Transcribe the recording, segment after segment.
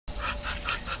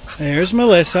There's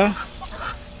Melissa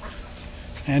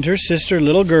and her sister,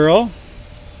 little girl.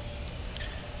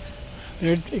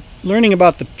 They're learning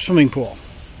about the swimming pool.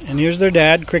 And here's their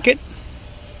dad, Cricket.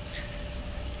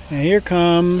 And here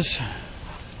comes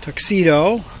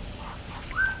Tuxedo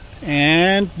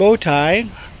and Bowtie.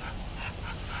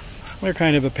 They're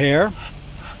kind of a pair.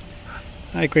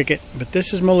 Hi, Cricket. But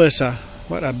this is Melissa.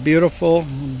 What a beautiful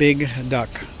big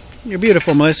duck. You're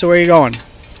beautiful, Melissa. Where are you going?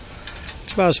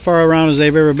 It's about as far around as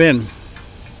they've ever been.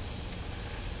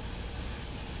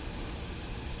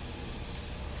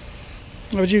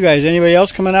 What about you guys? Anybody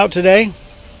else coming out today?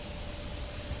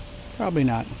 Probably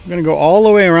not. We're going to go all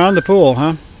the way around the pool,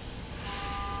 huh?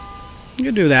 You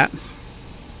can do that.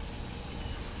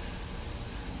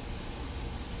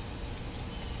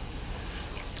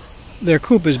 Their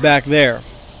coop is back there.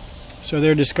 So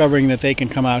they're discovering that they can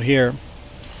come out here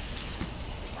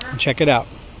and check it out.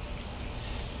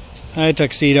 Hi,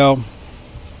 Tuxedo.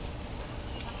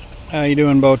 How you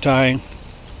doing, Bowtie?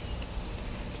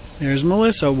 There's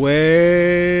Melissa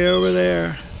way over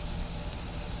there.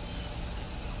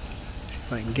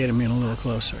 If I can get him in a little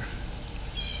closer.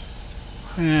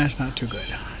 It's not too good.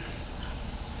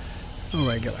 Oh,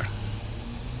 regular.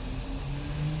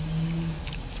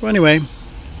 So anyway,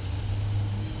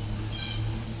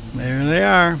 there they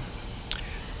are.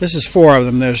 This is 4 of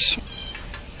them. There's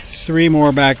 3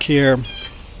 more back here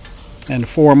and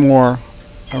 4 more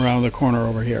around the corner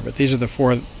over here. But these are the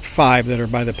 5 that are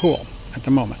by the pool at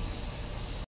the moment.